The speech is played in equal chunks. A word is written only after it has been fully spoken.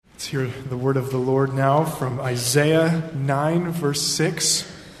Hear the word of the Lord now from Isaiah 9, verse 6.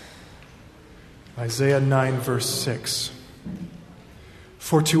 Isaiah 9, verse 6.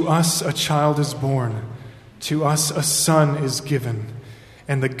 For to us a child is born, to us a son is given,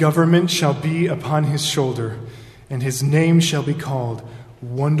 and the government shall be upon his shoulder, and his name shall be called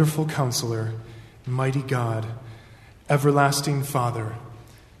Wonderful Counselor, Mighty God, Everlasting Father,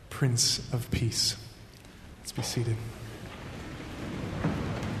 Prince of Peace. Let's be seated.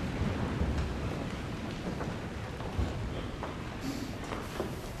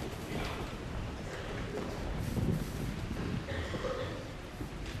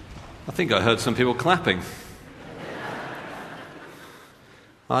 I think I heard some people clapping.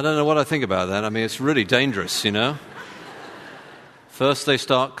 I don't know what I think about that. I mean, it's really dangerous, you know. First they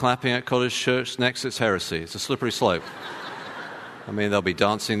start clapping at Cottage Church, next it's heresy. It's a slippery slope. I mean, they'll be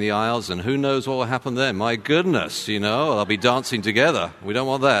dancing the aisles, and who knows what will happen then. My goodness, you know, they'll be dancing together. We don't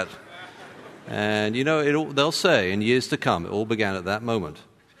want that. And, you know, they'll say in years to come, it all began at that moment.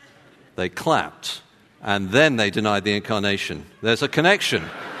 They clapped, and then they denied the incarnation. There's a connection.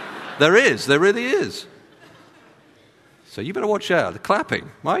 There really is. So you better watch out. The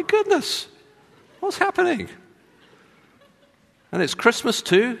clapping. My goodness. What's happening? And it's Christmas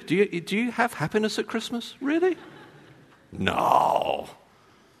too. Do you have happiness at Christmas? Really? No.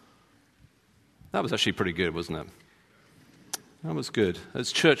 That was actually pretty good, wasn't it? That was good.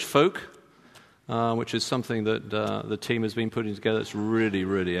 It's church folk, which is something that the team has been putting together. It's really,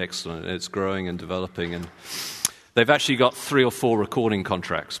 really excellent. It's growing and developing, and they've actually got 3 or 4 recording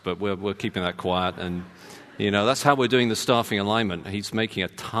contracts, but we're keeping that quiet. And, you know, that's how we're doing the staffing alignment. He's making a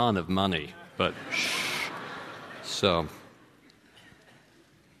ton of money, but so.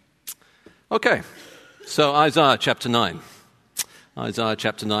 Okay, so Isaiah chapter 9. Isaiah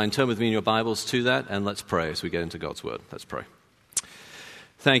chapter 9. Turn with me in your Bibles to that, and let's pray as we get into God's Word. Let's pray.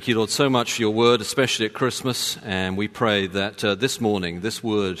 Thank you, Lord, so much for your Word, especially at Christmas, and we pray that this morning, this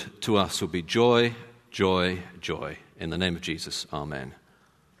Word to us will be joy, joy, joy. In the name of Jesus, amen.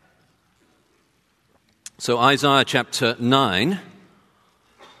 So Isaiah chapter 9,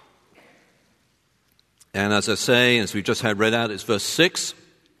 and as I say, as we've just had read out, it's verse 6,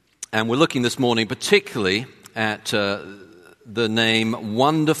 and we're looking this morning particularly at the name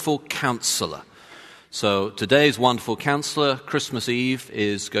Wonderful Counselor. So today's Wonderful Counselor, Christmas Eve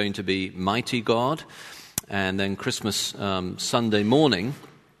is going to be Mighty God, and then Christmas Sunday morning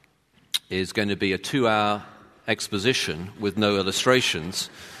is going to be a 2-hour exposition with no illustrations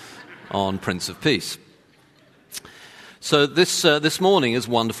on Prince of Peace. So this morning is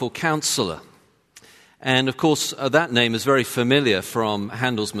Wonderful Counselor. And of course, that name is very familiar from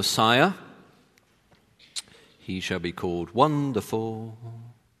Handel's Messiah. He shall be called Wonderful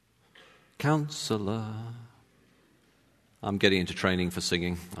Counselor. I'm getting into training for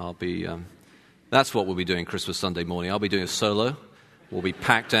singing. That's what we'll be doing Christmas Sunday morning. I'll be doing a solo. We'll be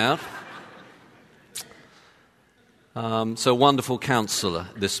packed out. So Wonderful Counselor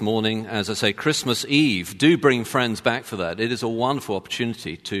this morning. As I say, Christmas Eve. Do bring friends back for that. It is a wonderful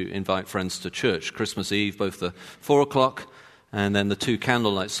opportunity to invite friends to church. Christmas Eve, both the 4 o'clock and then the 2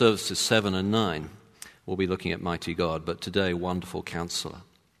 candlelight services, 7 and 9. We'll be looking at Mighty God, but today, Wonderful Counselor.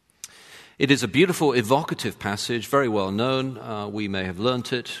 It is a beautiful, evocative passage, very well known. We may have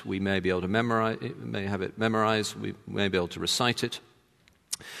learnt it. We may be able to memorize it, may have it memorized. We may be able to recite it.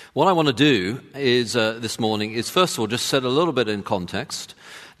 What I want to do is this morning is first of all just set a little bit in context,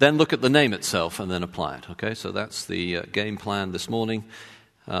 then look at the name itself and then apply it. Okay, so that's the game plan this morning.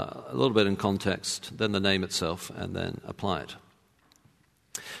 A little bit in context, then the name itself, and then apply it.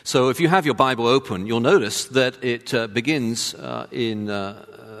 So if you have your Bible open, you'll notice that it begins in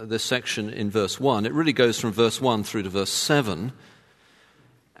this section in verse 1. It really goes from verse 1 through to verse 7,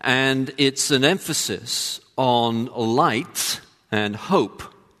 and it's an emphasis on light and hope.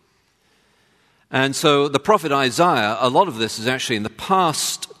 And so the prophet Isaiah, a lot of this is actually in the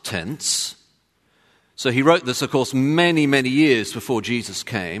past tense. So he wrote this, of course, many, many years before Jesus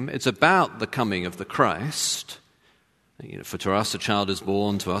came. It's about the coming of the Christ. You know, for to us a child is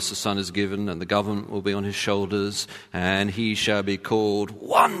born, to us a son is given, and the government will be on his shoulders, and he shall be called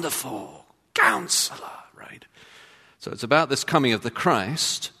Wonderful Counselor, right? So it's about this coming of the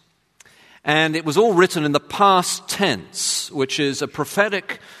Christ. And it was all written in the past tense, which is a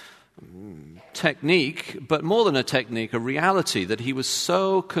prophetic technique, but more than a technique, a reality that he was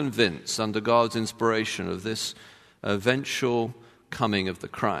so convinced under God's inspiration of this eventual coming of the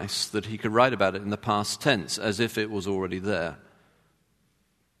Christ that he could write about it in the past tense as if it was already there.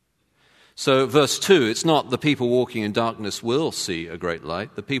 So verse 2, it's not the people walking in darkness will see a great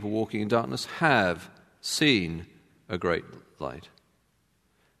light. The people walking in darkness have seen a great light.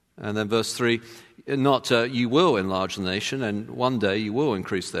 And then verse 3, not you will enlarge the nation, and one day you will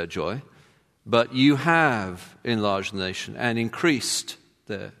increase their joy, but you have enlarged the nation and increased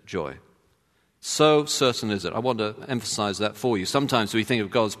their joy. So certain is it. I want to emphasize that for you. Sometimes we think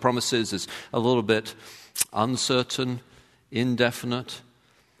of God's promises as a little bit uncertain, indefinite,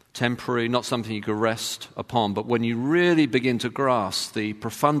 temporary, not something you can rest upon. But when you really begin to grasp the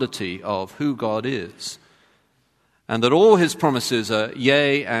profundity of who God is, and that all his promises are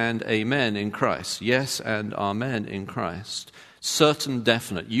yea and amen in Christ, yes and amen in Christ, certain,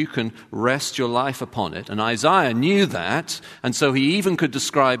 definite, you can rest your life upon it. And Isaiah knew that, and so he even could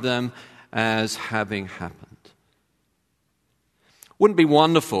describe them as having happened. Wouldn't it be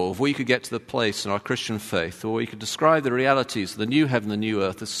wonderful if we could get to the place in our Christian faith where we could describe the realities of the new heaven and the new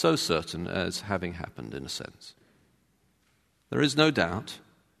earth as so certain as having happened, in a sense? There is no doubt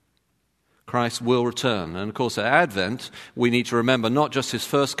Christ will return. And of course, at Advent, we need to remember not just his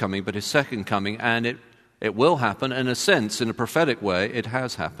first coming, but his second coming, and it will happen. In a sense, in a prophetic way, it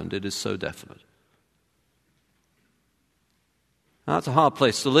has happened. It is so definite. Now, that's a hard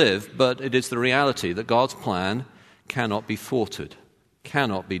place to live, but it is the reality that God's plan cannot be thwarted,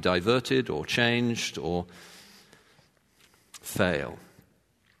 cannot be diverted or changed or fail.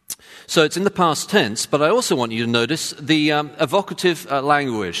 So it's in the past tense, but I also want you to notice the evocative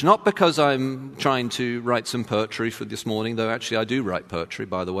language, not because I'm trying to write some poetry for this morning, though actually I do write poetry,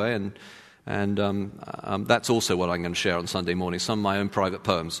 by the way, and that's also what I'm going to share on Sunday morning, some of my own private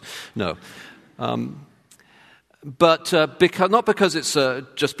poems. No. But not because it's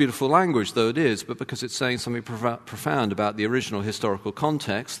just beautiful language, though it is, but because it's saying something profound about the original historical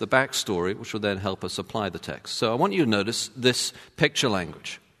context, the backstory, which will then help us apply the text. So I want you to notice this picture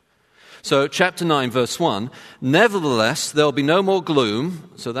language. So chapter 9, verse 1, nevertheless, there'll be no more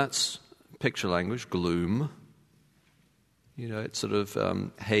gloom. So that's picture language, gloom. You know, it's sort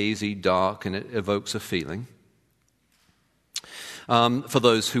of hazy, dark, and it evokes a feeling. For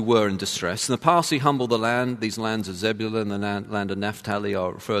those who were in distress. In the past, he humbled the land. These lands of Zebulun and the land of Naphtali,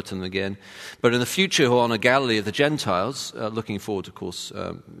 I'll refer to them again. But in the future, he'll honor Galilee of the Gentiles, looking forward, of course,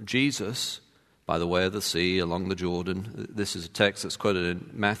 Jesus, by the way of the sea, along the Jordan. This is a text that's quoted in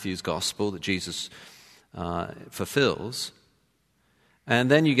Matthew's Gospel that Jesus fulfills. And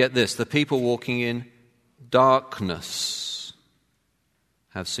then you get this, the people walking in darkness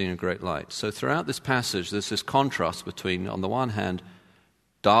have seen a great light. So throughout this passage, there's this contrast between, on the one hand,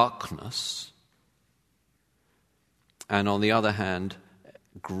 darkness, and on the other hand,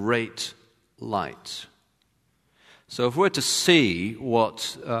 great light. So if we're to see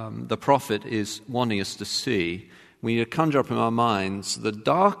what the prophet is wanting us to see, we need to conjure up in our minds the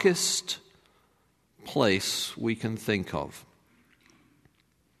darkest place we can think of.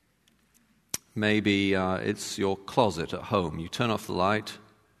 Maybe it's your closet at home. You turn off the light,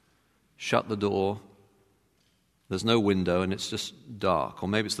 shut the door, there's no window and it's just dark. Or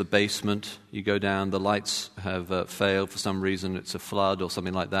maybe it's the basement. You go down, the lights have failed for some reason. It's a flood or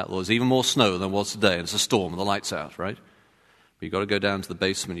something like that. Or there's even more snow than there was today and it's a storm and the light's out, right? But you've got to go down to the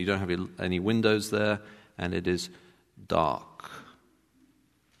basement. You don't have any windows there and it is dark.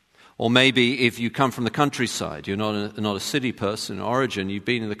 Or maybe if you come from the countryside, you're not a city person in origin, you've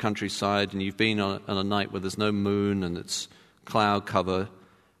been in the countryside and you've been on a night where there's no moon and it's cloud cover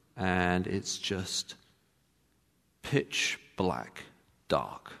and it's just pitch black,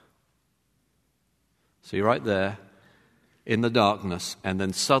 dark. So you're right there in the darkness and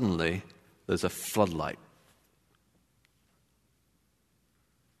then suddenly there's a floodlight.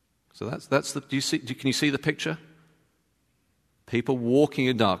 So that's the, can you see the picture? People walking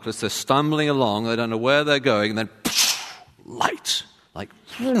in darkness, they're stumbling along, they don't know where they're going, and then light, like,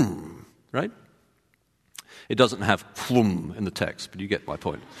 right? It doesn't have in the text, but you get my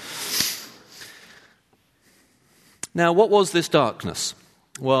point. Now, what was this darkness?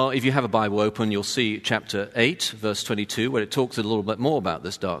 Well, if you have a Bible open, you'll see chapter 8, verse 22, where it talks a little bit more about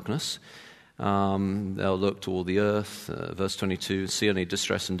this darkness. They'll look to all the earth, verse 22, see only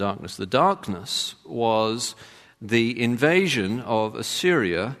distress and darkness. The darkness was the invasion of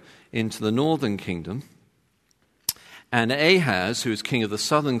Assyria into the northern kingdom, and Ahaz, who is king of the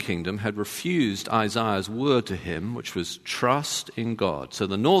southern kingdom, had refused Isaiah's word to him, which was trust in God. So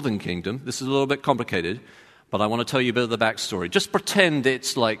the northern kingdom, this is a little bit complicated, but I want to tell you a bit of the backstory. Just pretend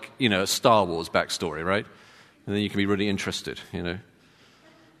it's like, a Star Wars backstory, right? And then you can be really interested,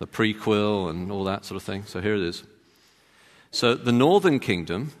 the prequel and all that sort of thing. So here it is. So the northern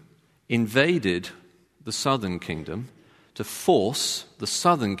kingdom invaded the southern kingdom to force the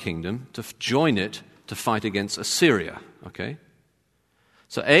southern kingdom to join it to fight against Assyria, okay?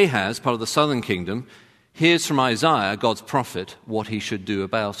 So Ahaz, part of the southern kingdom, hears from Isaiah, God's prophet, what he should do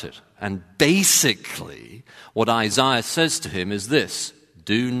about it. And basically, what Isaiah says to him is this: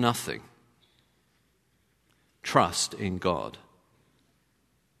 do nothing. Trust in God.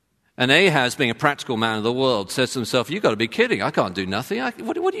 And Ahaz, being a practical man of the world, says to himself, you've got to be kidding. I can't do nothing.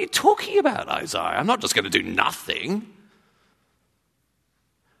 What are you talking about, Isaiah? I'm not just going to do nothing.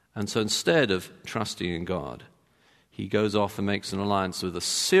 And so instead of trusting in God, he goes off and makes an alliance with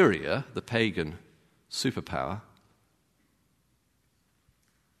Assyria, the pagan superpower.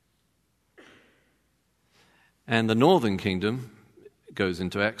 And the northern kingdom goes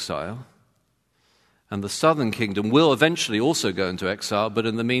into exile. And the southern kingdom will eventually also go into exile, but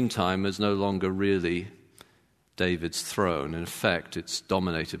in the meantime is no longer really David's throne. In effect, it's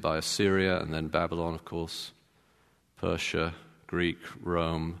dominated by Assyria and then Babylon, of course, Persia, Greek,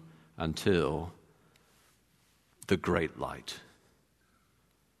 Rome, until the great light.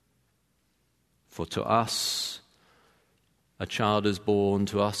 For to us a child is born,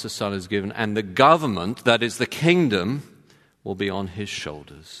 to us a son is given, and the government, that is the kingdom, will be on his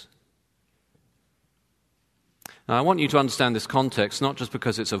shoulders. Now, I want you to understand this context, not just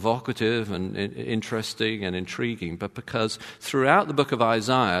because it's evocative and interesting and intriguing, but because throughout the book of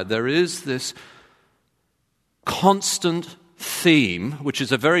Isaiah, there is this constant theme, which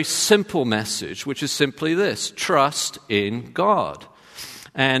is a very simple message, which is simply this: trust in God.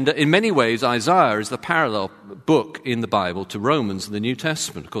 And in many ways, Isaiah is the parallel book in the Bible to Romans in the New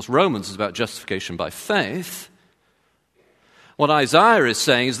Testament. Of course, Romans is about justification by faith. What Isaiah is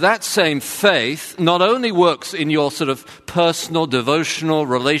saying is that same faith not only works in your sort of personal, devotional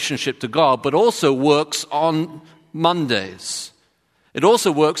relationship to God, but also works on Mondays. It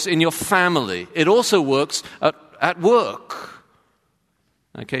also works in your family. It also works at work.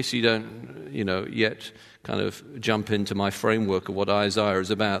 In case you don't, yet kind of jump into my framework of what Isaiah is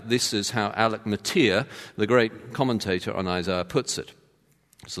about, this is how Alec Motyer, the great commentator on Isaiah, puts it.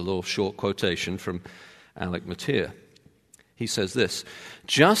 It's a little short quotation from Alec Motyer. He says this: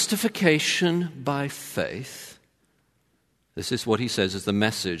 justification by faith, this is what he says is the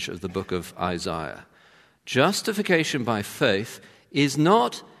message of the book of Isaiah. Justification by faith is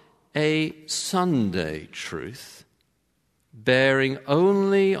not a Sunday truth, bearing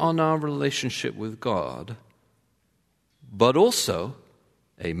only on our relationship with God, but also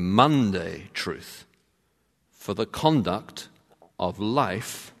a Monday truth for the conduct of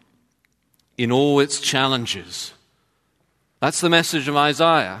life in all its challenges. That's the message of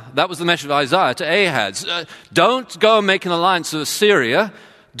Isaiah. That was the message of Isaiah to Ahaz. Don't go and make an alliance with Assyria.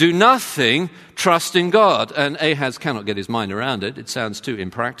 Do nothing. Trust in God. And Ahaz cannot get his mind around it. It sounds too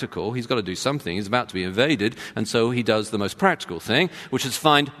impractical. He's got to do something. He's about to be invaded. And so he does the most practical thing, which is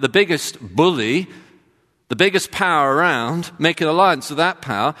find the biggest bully, the biggest power around, make an alliance with that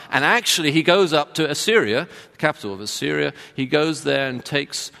power. And actually he goes up to Assyria, the capital of Assyria. He goes there and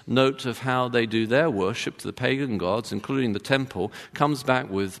takes note of how they do their worship to the pagan gods, including the temple, comes back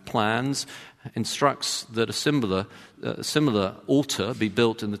with plans, instructs that a similar altar be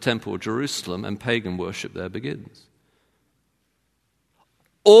built in the temple of Jerusalem, and pagan worship there begins.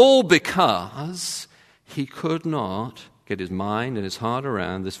 All because he could not get his mind and his heart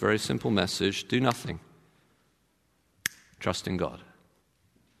around this very simple message: do nothing. Trust in God.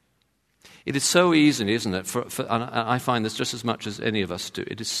 It is so easy, isn't it? And I find this just as much as any of us do.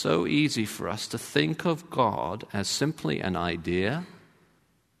 It is so easy for us to think of God as simply an idea,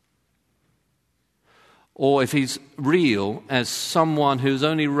 or if he's real, as someone who's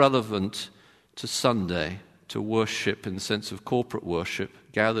only relevant to Sunday, to worship in the sense of corporate worship,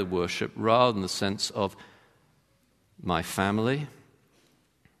 gathered worship, rather than the sense of my family,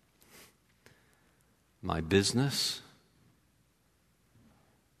 my business,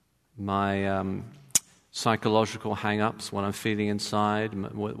 my psychological hang-ups, what I'm feeling inside,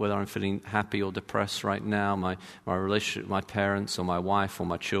 whether I'm feeling happy or depressed right now, my relationship with my parents or my wife or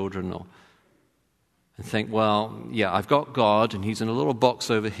my children, and think, well, yeah, I've got God and he's in a little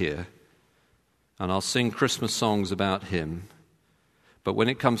box over here, and I'll sing Christmas songs about him, but when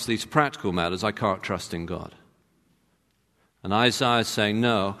it comes to these practical matters, I can't trust in God. And Isaiah is saying,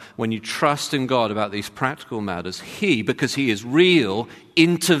 no, when you trust in God about these practical matters, he, because he is real,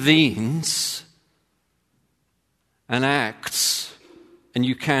 intervenes and acts, and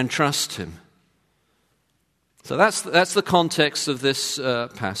you can trust him. So that's the context of this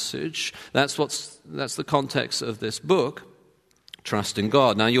passage. That's the context of this book, trust in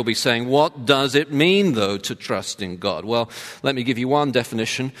God. Now you'll be saying, what does it mean, though, to trust in God? Well, let me give you one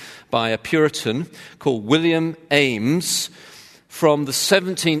definition by a Puritan called William Ames, from the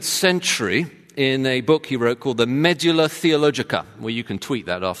 17th century, in a book he wrote called the Medulla Theologica, where you can tweet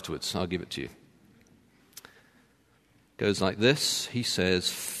that afterwards. I'll give it to you. goes like this. He says,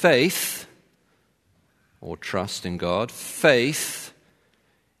 faith, or trust in God, faith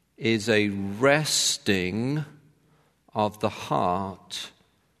is a resting of the heart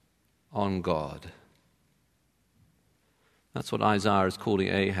on God. That's what Isaiah is calling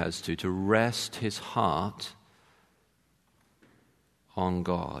Ahaz to rest his heart on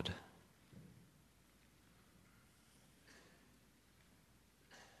God.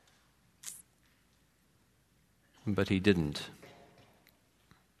 But he didn't.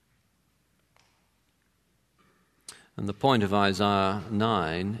 And the point of Isaiah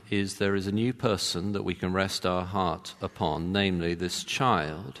 9 is there is a new person that we can rest our heart upon, namely this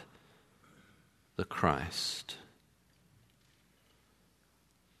child, the Christ.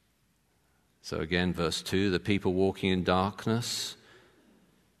 So again, verse 2, the people walking in darkness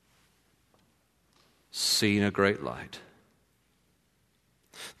seen a great light.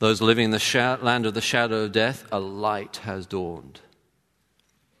 Those living in the land of the shadow of death, a light has dawned.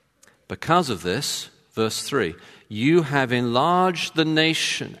 Because of this, verse 3, you have enlarged the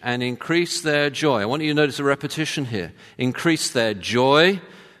nation and increased their joy. I want you to notice a repetition here. Increase their joy.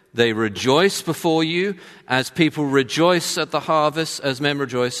 They rejoice before you as people rejoice at the harvest, as men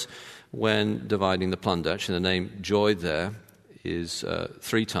rejoice when dividing the plunder. Actually, the name joy there is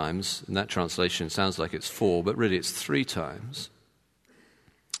 3 times. In that translation, it sounds like it's 4, but really it's 3 times.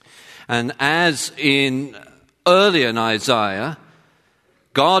 And as in earlier in Isaiah,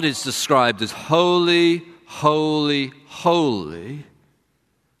 God is described as holy, holy, holy.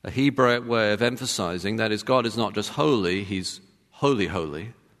 A Hebraic way of emphasizing that is, God is not just holy, he's holy, holy.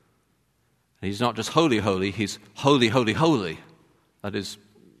 And he's not just holy, holy, he's holy, holy, holy. That is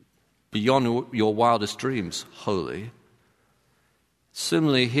beyond your wildest dreams, holy.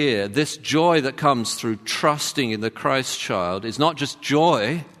 Similarly here, this joy that comes through trusting in the Christ child is not just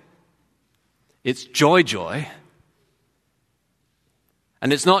joy, it's joy, joy.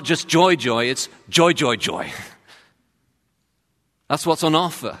 And it's not just joy, joy, it's joy, joy, joy. That's what's on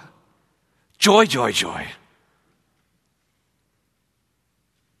offer. Joy, joy, joy.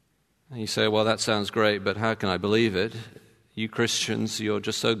 And you say, well, that sounds great, but how can I believe it? You Christians, you're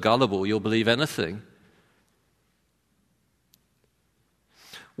just so gullible, you'll believe anything.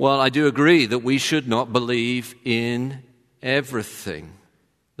 Well, I do agree that we should not believe in everything.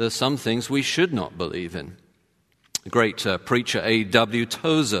 There are some things we should not believe in. The great preacher A.W.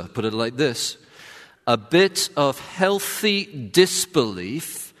 Tozer put it like this: a bit of healthy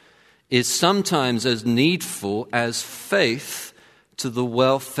disbelief is sometimes as needful as faith to the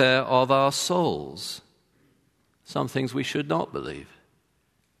welfare of our souls. Some things we should not believe.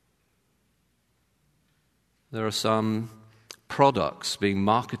 There are some products being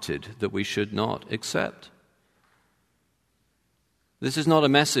marketed that we should not accept. This is not a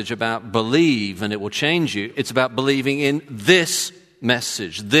message about believe and it will change you. It's about believing in this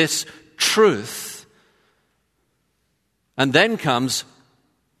message, this truth. And then comes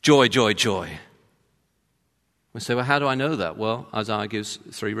joy, joy, joy. We say, well, how do I know that? Well, Isaiah gives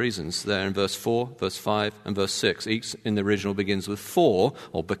 3 reasons there in verse 4, verse 5, and verse 6. Each in the original begins with for,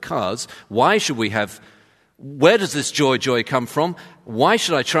 or because. Why should we have, where does this joy, joy come from? Why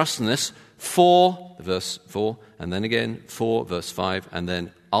should I trust in this? For, verse 4, and then again 4, verse 5, and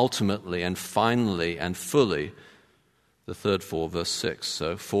then ultimately and finally and fully, the third 4, verse 6.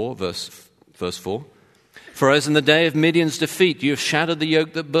 So 4, verse 4. For as in the day of Midian's defeat, you have shattered the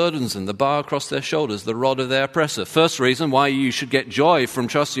yoke that burdens them, the bar across their shoulders, the rod of their oppressor. First reason why you should get joy from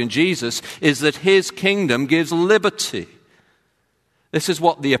trusting in Jesus is that his kingdom gives liberty. This is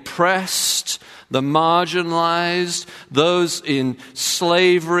what the oppressed, the marginalized, those in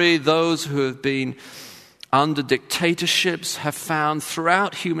slavery, those who have been under dictatorships have found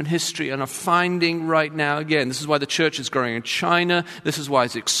throughout human history and are finding right now again. This is why the church is growing in China. This is why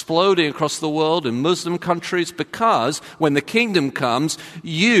it's exploding across the world in Muslim countries, because when the kingdom comes,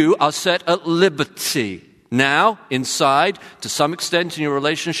 you are set at liberty. Now, inside, to some extent in your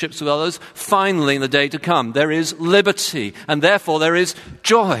relationships with others, finally in the day to come, there is liberty, and therefore there is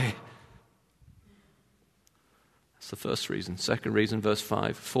joy. That's the first reason. Second reason, verse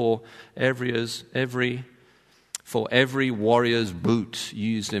 5, for every warrior's boot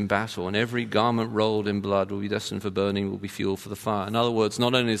used in battle and every garment rolled in blood will be destined for burning, will be fuel for the fire. In other words,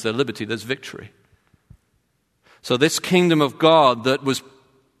 not only is there liberty, there's victory. So this kingdom of God that was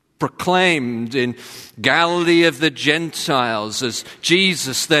proclaimed in Galilee of the Gentiles, as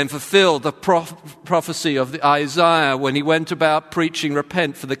Jesus then fulfilled the prophecy of Isaiah when he went about preaching,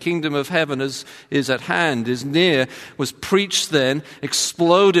 repent, for the kingdom of heaven is at hand, is near, was preached then,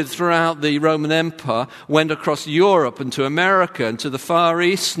 exploded throughout the Roman Empire, went across Europe and to America and to the Far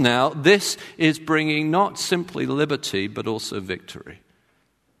East now. This is bringing not simply liberty, but also victory.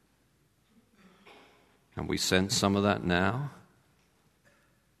 And we sense some of that now.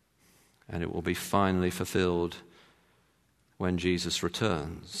 And it will be finally fulfilled when Jesus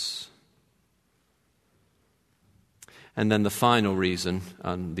returns. And then the final reason,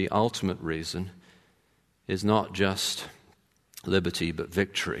 and the ultimate reason, is not just liberty but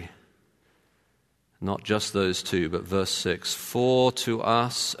victory. Not just those two, but verse 6, for to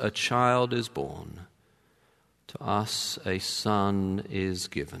us a child is born, to us a son is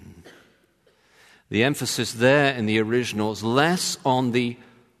given. The emphasis there in the original is less on the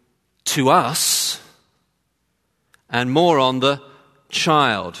to us, and more on the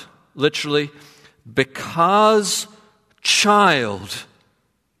child. Literally, because child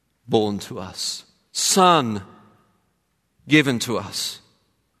born to us, son given to us.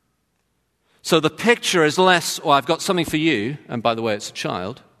 So the picture is less, I've got something for you, and by the way, it's a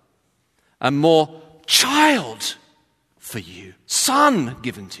child, and more child for you, son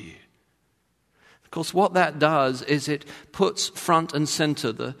given to you. Of course, what that does is it puts front and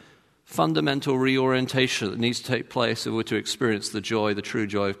center the fundamental reorientation that needs to take place if we're to experience the joy, the true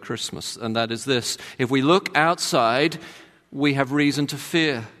joy of Christmas. And that is this: if we look outside, we have reason to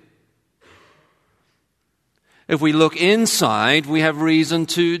fear. If we look inside, we have reason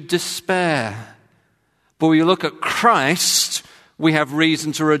to despair. But when we look at Christ, we have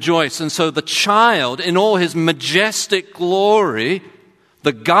reason to rejoice. And so the child, in all his majestic glory,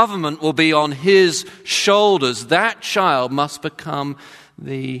 the government will be on his shoulders. That child must become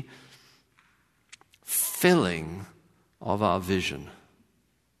the filling of our vision.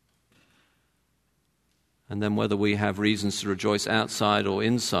 And then whether we have reasons to rejoice outside or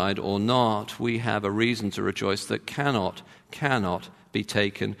inside or not, we have a reason to rejoice that cannot be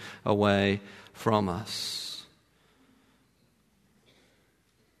taken away from us.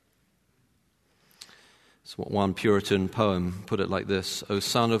 It's what one Puritan poem put it like this: O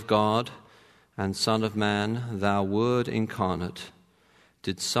Son of God and Son of Man, thou Word incarnate,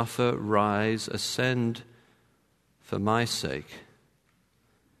 did suffer, rise, ascend for my sake.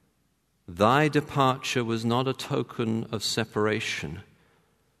 Thy departure was not a token of separation,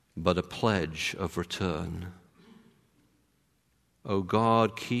 but a pledge of return. O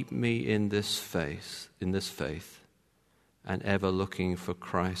God, keep me in this faith, and ever looking for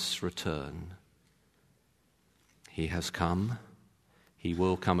Christ's return. He has come, he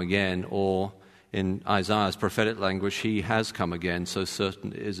will come again, or in Isaiah's prophetic language, he has come again, so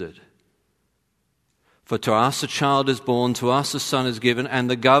certain is it. For to us a child is born, to us a son is given, and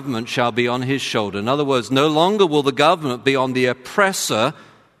the government shall be on his shoulder. In other words, no longer will the government be on the oppressor,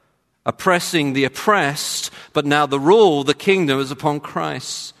 oppressing the oppressed, but now the rule, the kingdom, is upon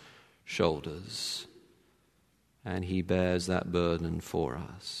Christ's shoulders. And he bears that burden for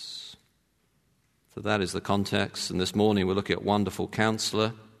us. So that is the context. And this morning we're looking at Wonderful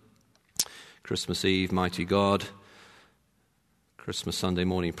Counselor, Christmas Eve, Mighty God, Christmas Sunday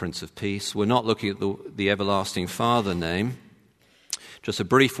morning, Prince of Peace. We're not looking at the Everlasting Father name. Just a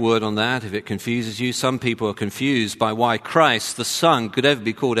brief word on that, if it confuses you. Some people are confused by why Christ, the Son, could ever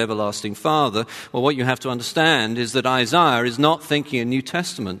be called Everlasting Father. Well, what you have to understand is that Isaiah is not thinking in New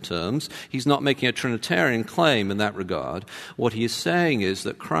Testament terms. He's not making a Trinitarian claim in that regard. What he is saying is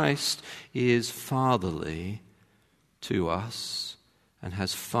that Christ is fatherly to us and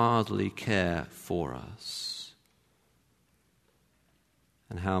has fatherly care for us.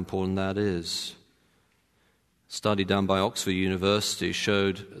 And how important that is. A study done by Oxford University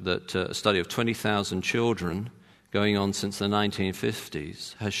showed that a study of 20,000 children going on since the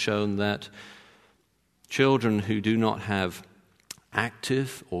 1950s has shown that children who do not have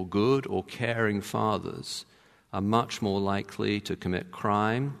active or good or caring fathers are much more likely to commit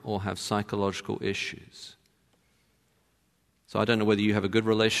crime or have psychological issues. So I don't know whether you have a good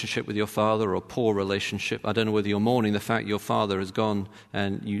relationship with your father or a poor relationship. I don't know whether you're mourning the fact your father is gone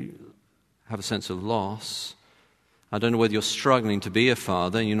and you have a sense of loss. I don't know whether you're struggling to be a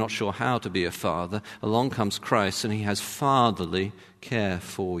father and you're not sure how to be a father. Along comes Christ and he has fatherly care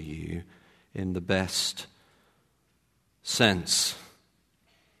for you in the best sense.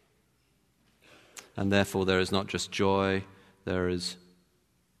 And therefore there is not just joy, there is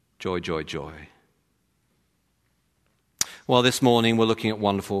joy, joy, joy. Well, this morning we're looking at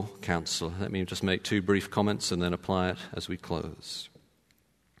Wonderful Counselor. Let me just make two brief comments and then apply it as we close.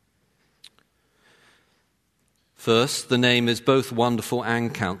 First, the name is both Wonderful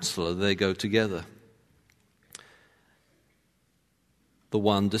and Counselor. They go together. The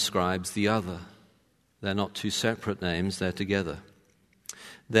one describes the other. They're not two separate names, they're together.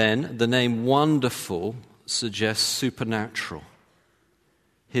 Then, the name Wonderful suggests supernatural.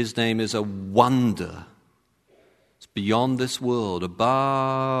 His name is a wonder. It's beyond this world,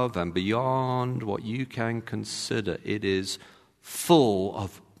 above and beyond what you can consider. It is full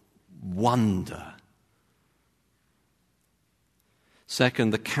of wonder. Second,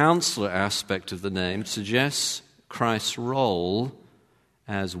 the counselor aspect of the name suggests Christ's role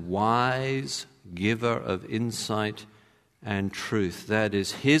as wise giver of insight and truth. That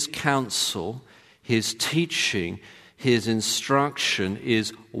is, his counsel, his teaching, his instruction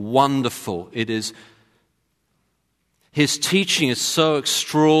is wonderful. His teaching is so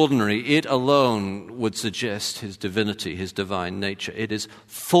extraordinary, it alone would suggest his divinity, his divine nature. It is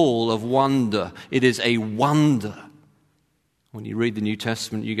full of wonder. It is a wonder. When you read the New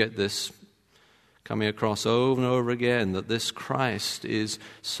Testament, you get this coming across over and over again, that this Christ is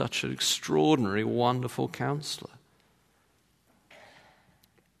such an extraordinary, wonderful counselor.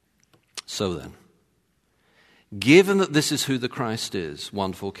 So then, given that this is who the Christ is,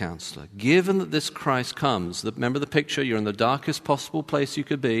 wonderful counselor, given that this Christ comes, remember the picture, you're in the darkest possible place you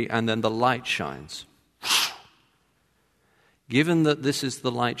could be, and then the light shines. Given that this is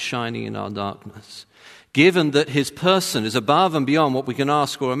the light shining in our darkness, given that his person is above and beyond what we can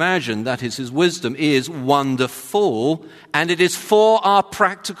ask or imagine, that is, his wisdom is wonderful, and it is for our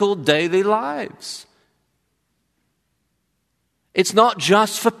practical daily lives. It's not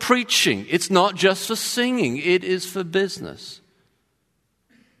just for preaching. It's not just for singing. It is for business.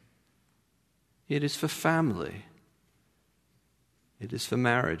 It is for family. It is for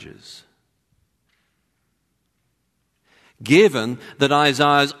marriages. Given that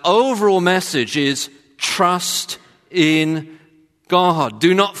Isaiah's overall message is trust in God.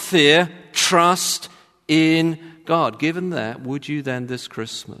 Do not fear, trust in God. Given that, would you then this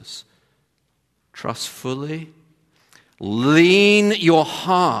Christmas trust fully? Lean your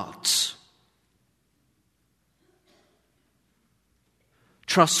heart.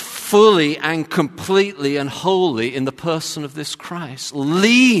 Trust fully and completely and wholly in the person of this Christ.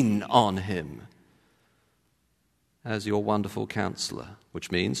 Lean on him as your wonderful counselor,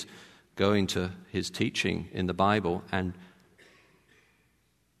 which means going to his teaching in the Bible and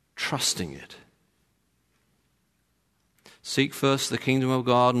trusting it. Seek first the kingdom of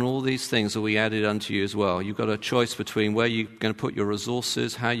God, and all these things will be added unto you as well. You've got a choice between where you're going to put your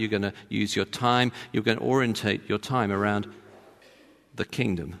resources, how you're going to use your time. You're going to orientate your time around the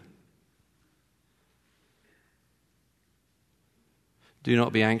kingdom. Do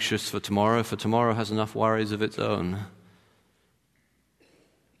not be anxious for tomorrow has enough worries of its own.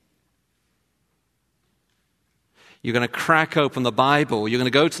 You're going to crack open the Bible. You're going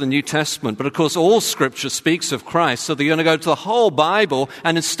to go to the New Testament. But of course, all Scripture speaks of Christ. So you're going to go to the whole Bible.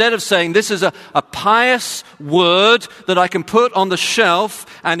 And instead of saying, this is a pious word that I can put on the shelf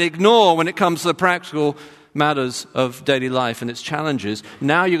and ignore when it comes to the practical matters of daily life and its challenges,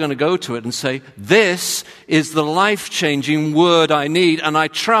 now you're going to go to it and say, this is the life-changing word I need. And I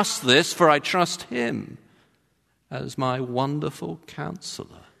trust this, for I trust him as my wonderful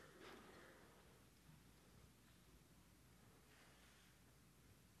counselor.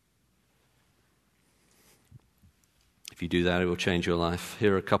 If you do that, it will change your life.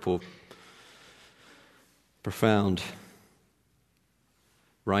 Here are a couple profound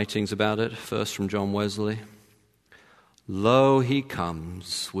writings about it. First from John Wesley. Lo, he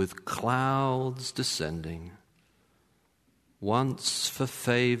comes with clouds descending, once for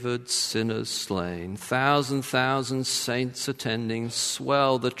favored sinners slain, thousand saints attending,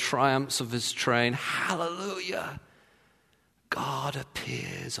 swell the triumphs of his train. Hallelujah! God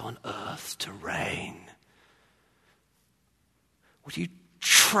appears on earth to reign. Would you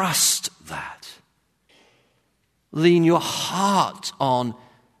trust that? Lean your heart on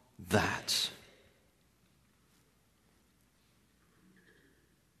that.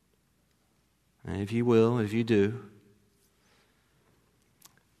 And if you will, if you do,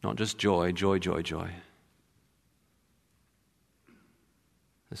 not just joy.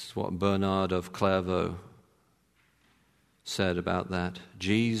 This is what Bernard of Clairvaux said about that.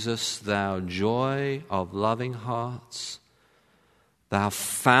 Jesus, thou joy of loving hearts, thou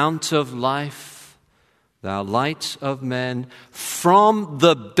fount of life, thou light of men, from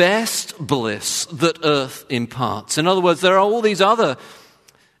the best bliss that earth imparts. In other words, there are all these other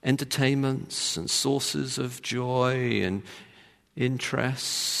entertainments and sources of joy and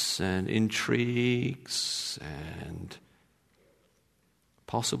interests and intrigues and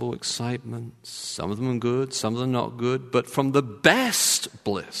possible excitement, some of them good, some of them not good, but from the best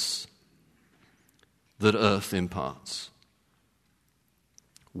bliss that earth imparts,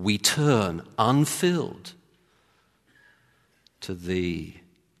 we turn unfilled to Thee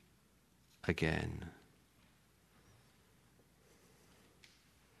again.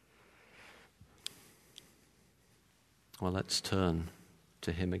 Well, let's turn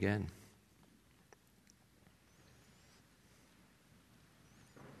to Him again.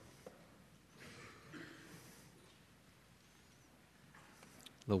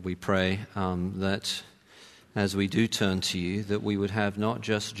 Lord, we pray that as we do turn to You, that we would have not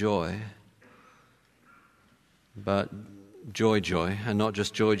just joy, but joy, and not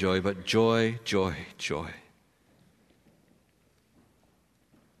just joy, but joy.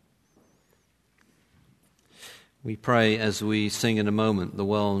 We pray as we sing in a moment the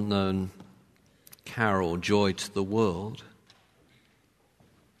well-known carol, Joy to the World,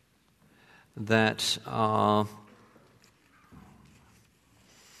 that our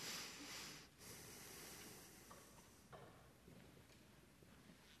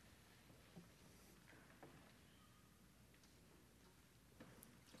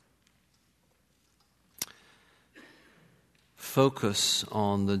focus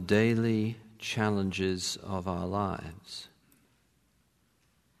on the daily challenges of our lives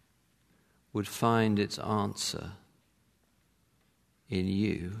would find its answer in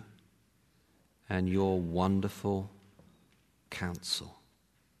You and Your wonderful counsel.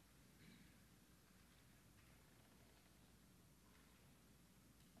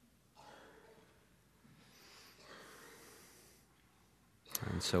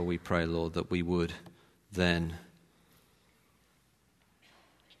 And so we pray, Lord, that we would then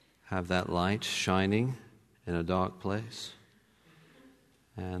have that light shining in a dark place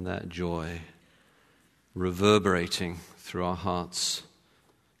and that joy reverberating through our hearts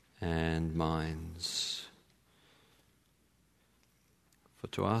and minds. For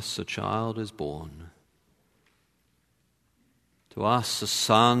to us a child is born, to us a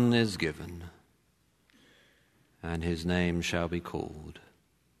son is given, and His name shall be called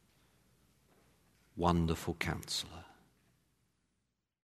Wonderful Counselor,